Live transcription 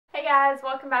guys,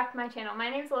 welcome back to my channel. My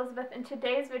name is Elizabeth and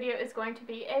today's video is going to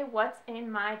be a what's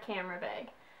in my camera bag.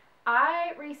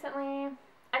 I recently,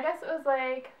 I guess it was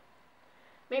like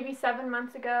maybe 7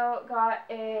 months ago, got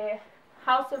a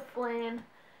House of Flynn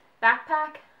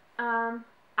backpack.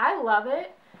 I love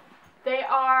it. They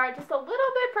are just a little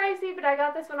bit pricey, but I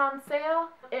got this one on sale.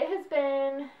 It has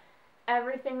been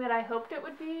everything that I hoped it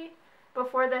would be.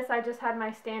 Before this, I just had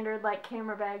my standard like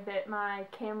camera bag that my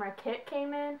camera kit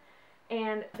came in.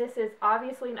 And this is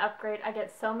obviously an upgrade. I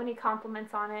get so many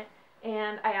compliments on it,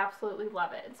 and I absolutely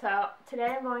love it. So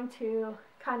today I'm going to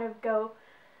kind of go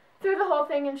through the whole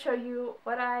thing and show you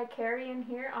what I carry in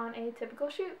here on a typical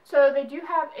shoot. So they do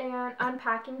have an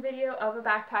unpacking video of a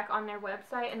backpack on their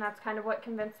website, and that's kind of what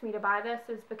convinced me to buy this,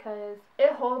 is because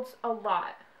it holds a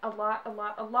lot.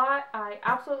 I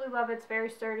absolutely love it. It's very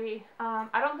sturdy.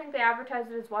 I don't think they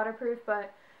advertise it as waterproof,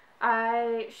 but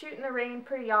I shoot in the rain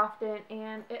pretty often,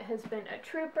 and it has been a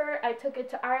trooper. I took it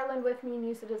to Ireland with me and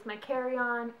used it as my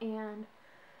carry-on, and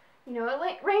you know,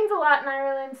 it rains a lot in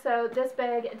Ireland, so this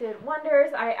bag did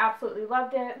wonders. I absolutely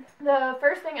loved it. The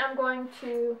first thing I'm going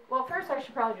to, well, first I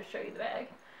should probably just show you the bag.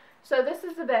 So this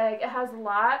is the bag. It has a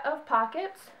lot of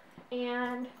pockets,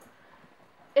 and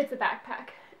it's a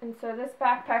backpack. And so this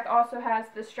backpack also has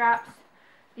the straps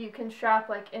you can strap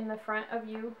like in the front of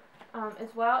you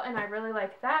as well, and I really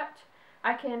like that.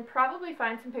 I can probably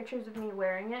find some pictures of me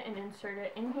wearing it and insert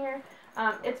it in here.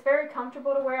 It's very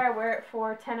comfortable to wear. I wear it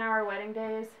for 10-hour wedding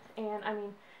days, and I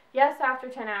mean, yes, after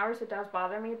 10 hours it does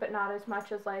bother me, but not as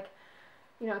much as like,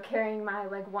 you know, carrying my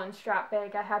like one strap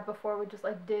bag I had before would just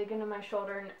like dig into my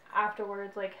shoulder, and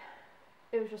afterwards like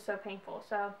it was just so painful.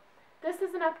 So this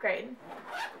is an upgrade.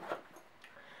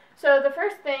 So the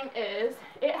first thing is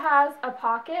it has a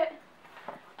pocket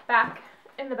back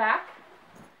in the back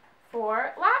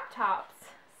for laptops.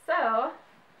 So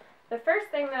the first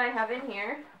thing that I have in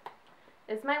here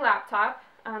is my laptop.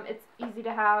 It's easy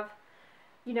to have,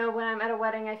 you know, when I'm at a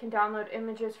wedding I can download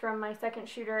images from my second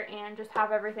shooter and just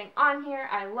have everything on here.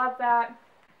 I love that.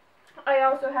 I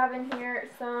also have in here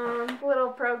some little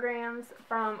programs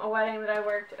from a wedding that I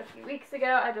worked a few weeks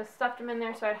ago. I just stuffed them in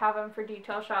there so I'd have them for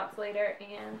detail shots later,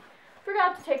 and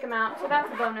forgot to take them out, so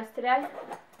that's a bonus today.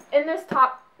 In this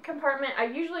top compartment, I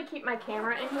usually keep my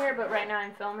camera in here, but right now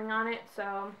I'm filming on it,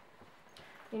 so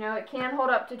you know, it can hold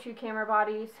up to 2 camera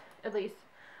bodies. At least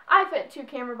I fit 2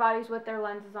 camera bodies with their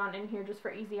lenses on in here just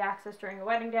for easy access during a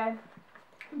wedding day.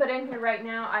 But in here right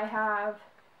now I have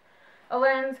a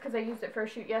lens because I used it for a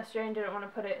shoot yesterday and didn't want to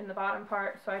put it in the bottom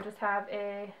part, so I just have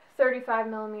a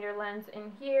 35mm lens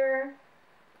in here.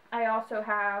 I also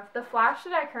have the flash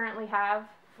that I currently have.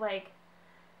 Like,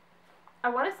 I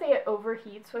want to say it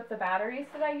overheats with the batteries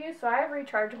that I use. So I have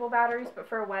rechargeable batteries, but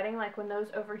for a wedding, like when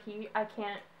those overheat, I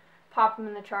can't pop them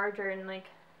in the charger and like,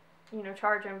 you know,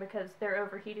 charge them because they're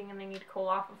overheating and they need to cool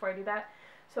off before I do that.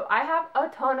 So I have a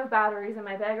ton of batteries in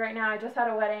my bag right now. I just had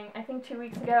a wedding, I think 2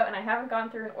 weeks ago, and I haven't gone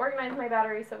through and organized my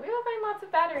batteries, so we will find lots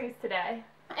of batteries today.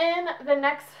 In the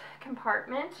next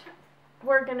compartment,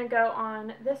 we're going to go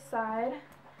on this side.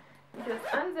 You just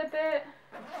unzip it.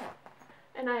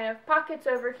 And I have pockets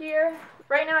over here.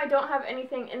 Right now I don't have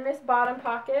anything in this bottom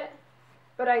pocket,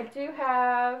 but I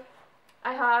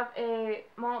have a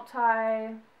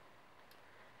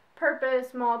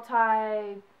multi-purpose,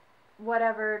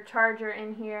 whatever charger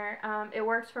in here. It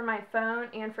works for my phone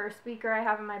and for a speaker I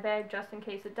have in my bag just in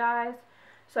case it dies.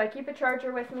 So I keep a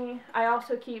charger with me. I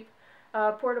also keep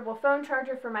a portable phone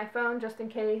charger for my phone just in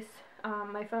case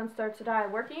my phone starts to die.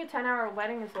 Working a 10-hour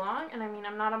wedding is long, and I mean,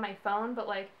 I'm not on my phone, but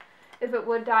like, if it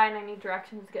would die and I need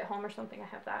directions to get home or something, I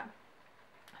have that.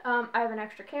 I have an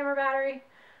extra camera battery.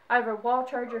 I have a wall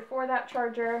charger for that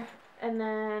charger. And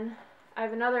then I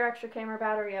have another extra camera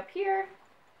battery up here.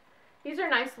 These are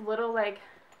nice little like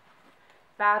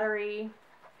battery,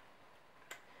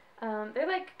 they're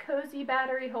like cozy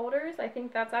battery holders. I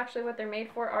think that's actually what they're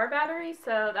made for, our batteries.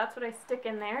 So that's what I stick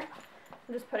in there.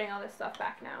 I'm just putting all this stuff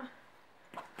back now.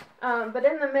 But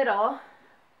in the middle,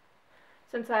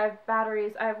 since I have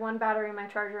batteries, I have one battery in my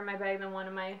charger in my bag and one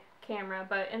in my camera,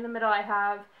 but in the middle I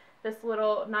have this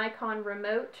little Nikon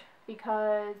remote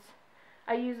because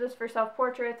I use this for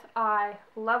self-portraits. I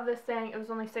love this thing. It was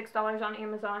only $6 on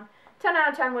Amazon. 10 out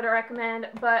of 10 would I recommend,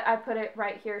 but I put it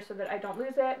right here so that I don't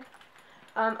lose it.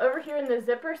 Over here in the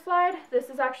zipper slide, this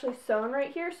is actually sewn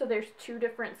right here, so there's 2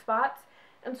 different spots,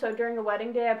 and so during a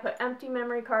wedding day I put empty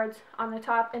memory cards on the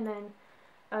top and then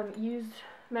used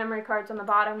memory cards on the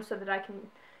bottom so that I can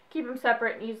keep them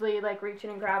separate and easily like reach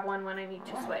in and grab one when I need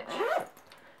to switch.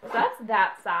 So that's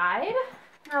that side.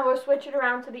 Now we'll switch it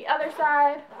around to the other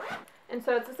side. And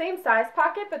so it's the same size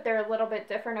pocket, but they're a little bit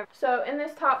different. So in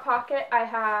this top pocket, I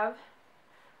have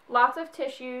lots of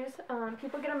tissues.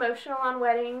 People get emotional on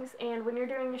weddings, and when you're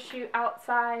doing a shoot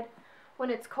outside, when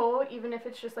it's cold, even if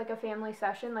it's just like a family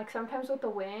session, like sometimes with the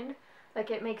wind, like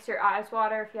it makes your eyes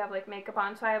water if you have like makeup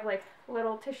on. So I have like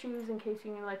little tissues in case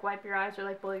you need to like wipe your eyes or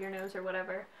like blow your nose or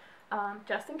whatever,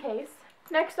 just in case.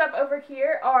 Next up over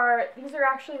here these are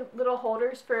actually little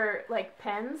holders for like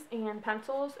pens and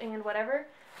pencils and whatever.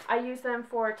 I use them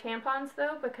for tampons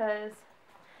though, because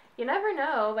you never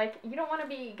know, like you don't want to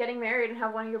be getting married and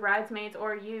have one of your bridesmaids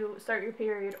or you start your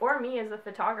period, or me as a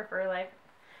photographer, like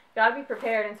gotta be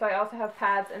prepared. And so I also have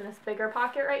pads in this bigger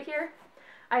pocket right here.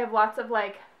 I have lots of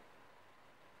like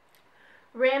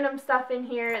random stuff in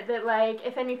here that like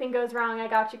if anything goes wrong, I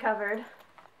got you covered.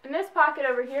 In this pocket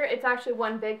over here, it's actually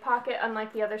one big pocket,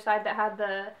 unlike the other side that had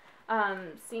the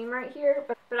seam right here,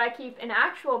 but I keep an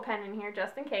actual pen in here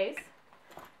just in case.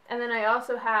 And then I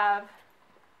also have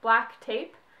black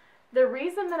tape. The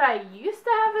reason that I used to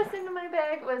have this in my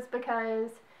bag was because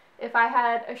if I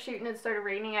had a shoot and it started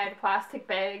raining, I had plastic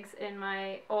bags in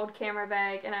my old camera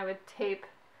bag, and I would tape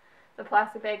the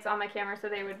plastic bags on my camera so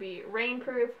they would be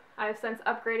rainproof. I've since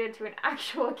upgraded to an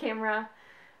actual camera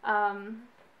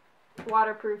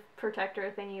waterproof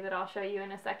protector thingy that I'll show you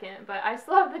in a second, but I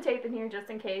still have the tape in here just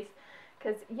in case,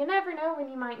 because you never know when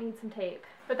you might need some tape.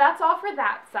 But that's all for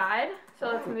that side. So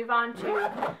let's move on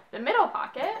to the middle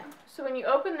pocket. So when you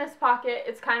open this pocket,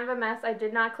 it's kind of a mess. I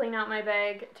did not clean out my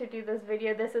bag to do this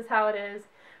video. This is how it is.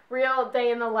 Real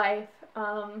day in the life,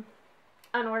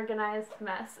 unorganized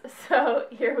mess. So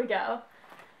here we go.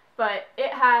 But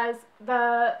it has,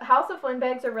 the House of Flynn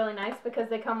bags are really nice because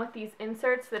they come with these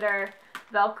inserts that are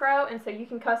Velcro, and so you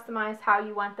can customize how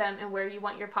you want them and where you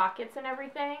want your pockets and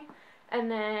everything. And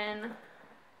then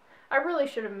I really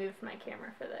should have moved my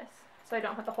camera for this so I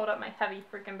don't have to hold up my heavy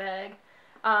freaking bag.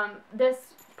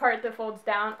 This part that folds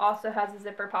down also has a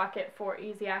zipper pocket for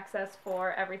easy access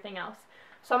for everything else.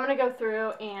 So I'm going to go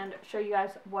through and show you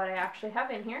guys what I actually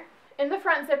have in here. In the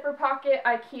front zipper pocket,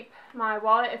 I keep my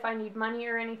wallet if I need money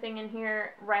or anything in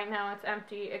here. Right now it's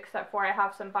empty except for I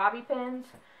have some bobby pins.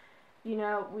 You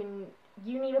know, when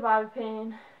you need a bobby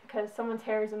pin because someone's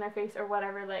hair is in their face or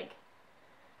whatever, like,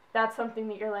 that's something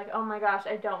that you're like, oh my gosh,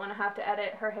 I don't want to have to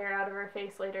edit her hair out of her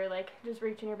face later. Like, just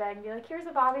reach in your bag and be like, here's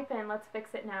a bobby pin, let's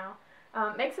fix it now.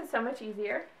 Makes it so much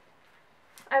easier.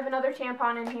 I have another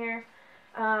tampon in here.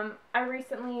 I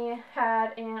recently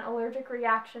had an allergic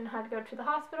reaction, had to go to the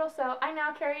hospital, so I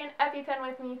now carry an EpiPen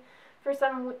with me. For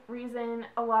some reason,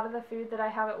 a lot of the food that I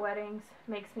have at weddings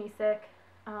makes me sick,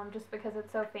 just because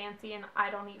it's so fancy and I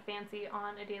don't eat fancy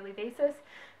on a daily basis.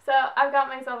 So I've got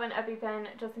myself an EpiPen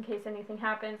just in case anything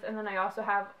happens, and then I also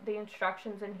have the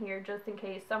instructions in here just in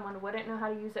case someone wouldn't know how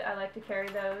to use it. I like to carry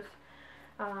those,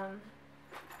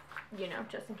 you know,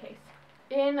 just in case.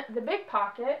 In the big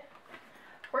pocket,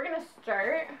 we're going to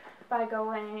start by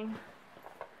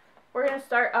we're going to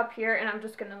start up here, and I'm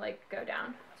just going to like go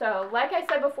down. So like I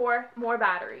said before, more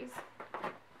batteries. I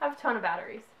have a ton of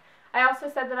batteries. I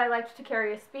also said that I liked to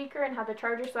carry a speaker and have the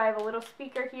charger, so I have a little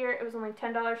speaker here. It was only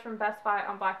 $10 from Best Buy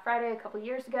on Black Friday a couple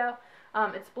years ago.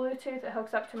 It's Bluetooth. It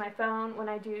hooks up to my phone. When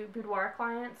I do boudoir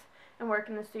clients and work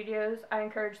in the studios, I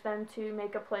encourage them to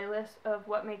make a playlist of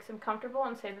what makes them comfortable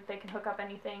and say that they can hook up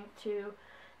anything to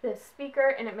this speaker,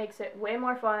 and it makes it way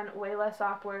more fun, way less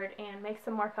awkward, and makes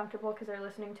them more comfortable because they're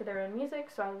listening to their own music.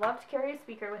 So I love to carry a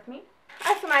speaker with me.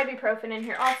 I have some ibuprofen in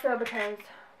here also because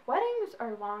weddings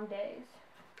are long days.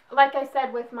 Like I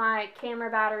said with my camera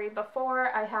battery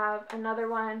before, I have another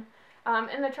one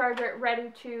in the charger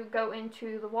ready to go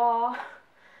into the wall.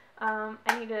 I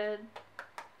need to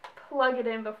plug it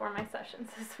in before my sessions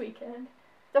this weekend.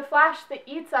 The flash that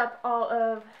eats up all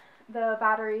of the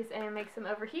batteries and makes them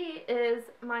overheat is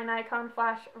my Nikon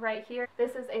flash right here.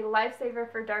 This is a lifesaver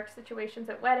for dark situations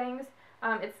at weddings.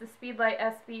 It's the Speedlight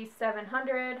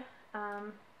SB700.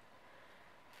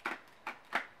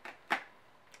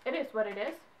 It is what it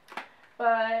is.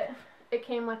 But it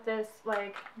came with this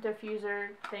like diffuser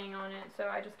thing on it, so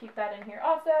I just keep that in here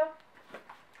also.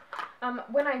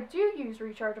 When I do use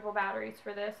rechargeable batteries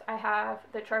for this, I have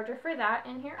the charger for that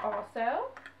in here also.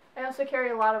 I also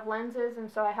carry a lot of lenses,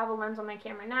 and so I have a lens on my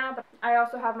camera now, but I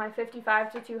also have my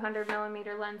 55 to 200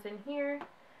 millimeter lens in here.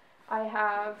 I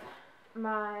have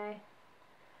my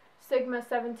Sigma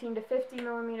 17 to 50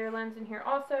 millimeter lens in here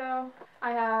also.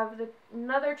 I have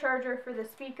another charger for the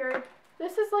speaker.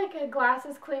 This is like a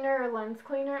glasses cleaner or lens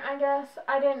cleaner, I guess.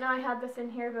 I didn't know I had this in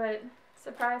here, but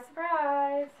surprise,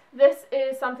 surprise. This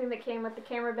is something that came with the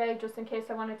camera bag just in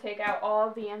case I want to take out all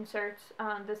of the inserts.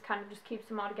 This kind of just keeps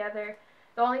them all together.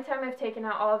 The only time I've taken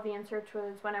out all of the inserts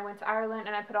was when I went to Ireland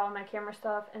and I put all my camera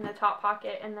stuff in the top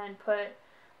pocket and then put,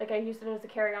 like I used it as a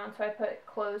carry-on, so I put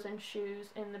clothes and shoes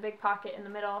in the big pocket in the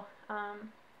middle,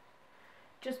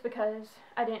 just because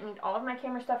I didn't need all of my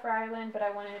camera stuff for Ireland, but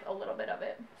I wanted a little bit of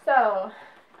it. So,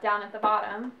 down at the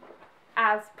bottom,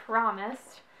 as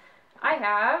promised, I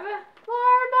have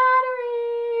more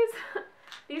batteries!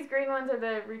 These green ones are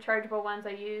the rechargeable ones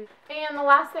I use. And the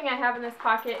last thing I have in this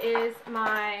pocket is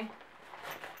my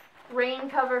rain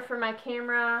cover for my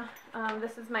camera.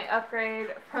 This is my upgrade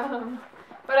from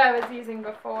what I was using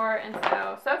before, and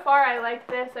so far I like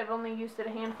this. I've only used it a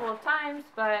handful of times,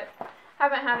 but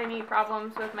haven't had any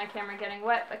problems with my camera getting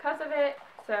wet because of it.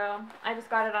 So I just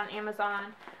got it on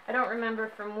Amazon. I don't remember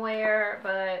from where,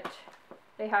 but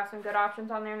they have some good options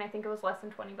on there, and I think it was less than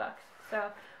 20 bucks. So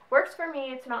works for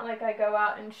me. It's not like I go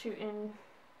out and shoot in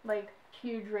like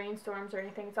huge rainstorms or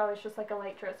anything. It's always just like a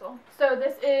light drizzle. So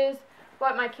this is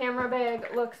what my camera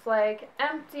bag looks like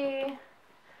empty.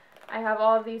 I have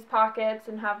all of these pockets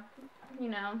and have, you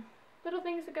know, little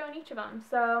things that go in each of them.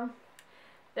 So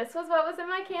this was what was in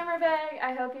my camera bag.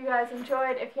 I hope you guys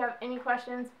enjoyed. If you have any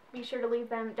questions, be sure to leave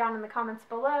them down in the comments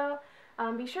below.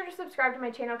 Be sure to subscribe to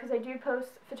my channel because I do post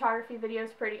photography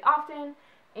videos pretty often.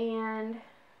 And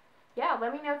yeah,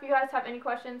 let me know if you guys have any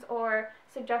questions or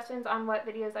suggestions on what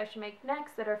videos I should make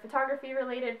next that are photography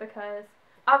related, because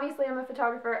obviously I'm a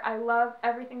photographer. I love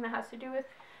everything that has to do with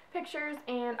pictures,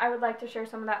 and I would like to share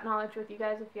some of that knowledge with you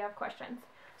guys if you have questions.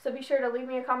 So be sure to leave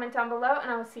me a comment down below,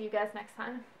 and I will see you guys next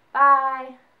time.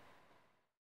 Bye!